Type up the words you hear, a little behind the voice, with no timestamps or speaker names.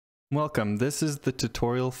Welcome, this is the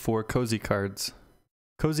tutorial for Cozy Cards.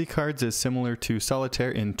 Cozy Cards is similar to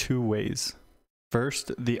Solitaire in two ways.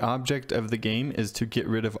 First, the object of the game is to get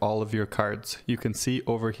rid of all of your cards. You can see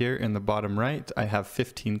over here in the bottom right, I have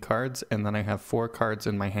 15 cards and then I have 4 cards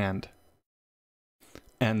in my hand.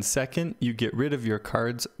 And second, you get rid of your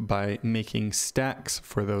cards by making stacks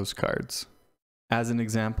for those cards. As an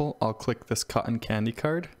example, I'll click this cotton candy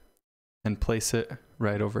card and place it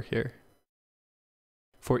right over here.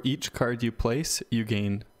 For each card you place, you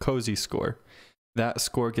gain Cozy score. That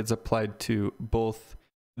score gets applied to both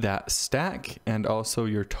that stack and also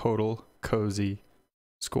your total Cozy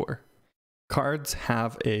score. Cards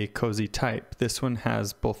have a Cozy type. This one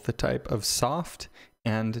has both the type of soft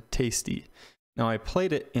and tasty. Now I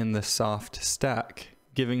played it in the soft stack,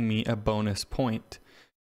 giving me a bonus point.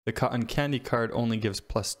 The cotton candy card only gives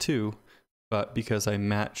 +2, but because I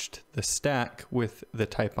matched the stack with the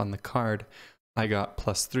type on the card, I got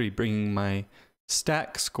 +3, bringing my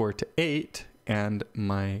stack score to 8 and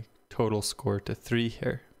my total score to 3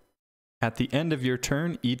 here. At the end of your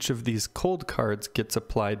turn, each of these cold cards gets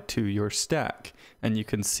applied to your stack, and you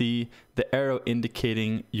can see the arrow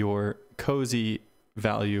indicating your Cozy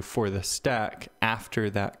value for the stack after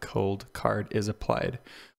that cold card is applied.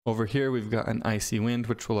 Over here we've got an Icy Wind,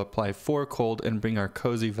 which will apply 4 cold and bring our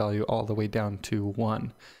Cozy value all the way down to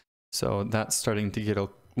 1. So that's starting to get a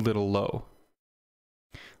little low.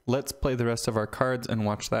 Let's play the rest of our cards and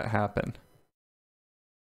watch that happen.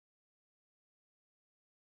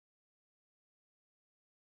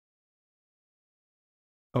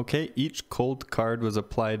 Okay, each cold card was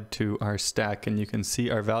applied to our stack and you can see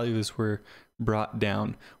our values were brought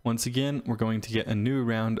down. Once again, we're going to get a new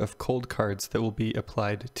round of cold cards that will be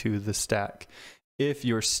applied to the stack. If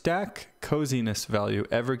your stack coziness value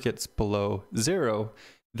ever gets below 0,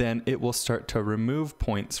 then it will start to remove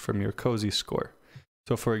points from your Cozy score.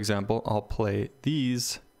 So for example, I'll play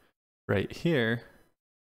these right here.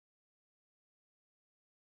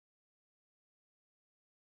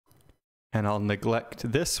 And I'll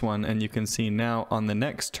neglect this one, and you can see now on the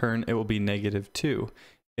next turn it will be -2.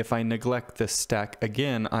 If I neglect this stack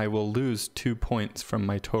again, I will lose 2 points from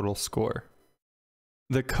my total score.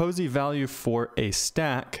 The Cozy value for a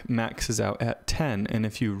stack maxes out at 10, and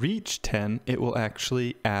if you reach 10, it will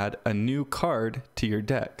actually add a new card to your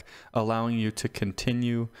deck, allowing you to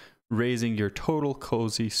continue raising your total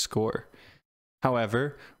Cozy score.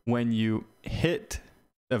 However, when you hit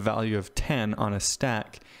a value of 10 on a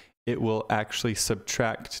stack, it will actually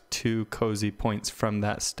subtract 2 Cozy points from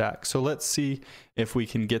that stack. So let's see if we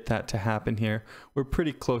can get that to happen here. We're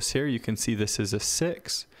pretty close here. You can see this is a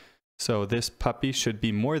 6. So this puppy should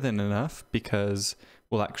be more than enough because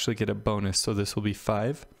we'll actually get a bonus. So this will be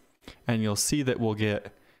 5. And you'll see that we'll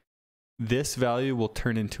get, this value will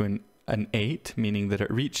turn into an 8, meaning that it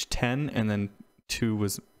reached 10 and then 2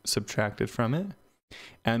 was subtracted from it.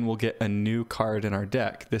 And we'll get a new card in our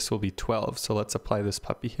deck. This will be 12. So let's apply this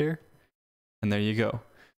puppy here. And there you go.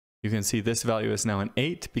 You can see this value is now an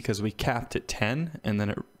 8 because we capped at 10 and then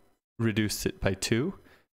it reduced it by 2.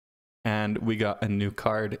 And we got a new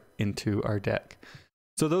card into our deck.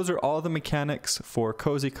 So those are all the mechanics for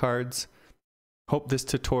Cozy cards. Hope this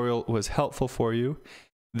tutorial was helpful for you.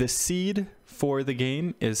 The seed for the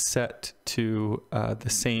game is set to the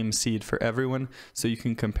same seed for everyone, so you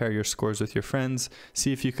can compare your scores with your friends,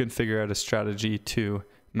 see if you can figure out a strategy to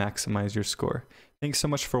maximize your score. Thanks so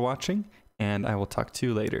much for watching, and I will talk to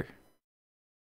you later.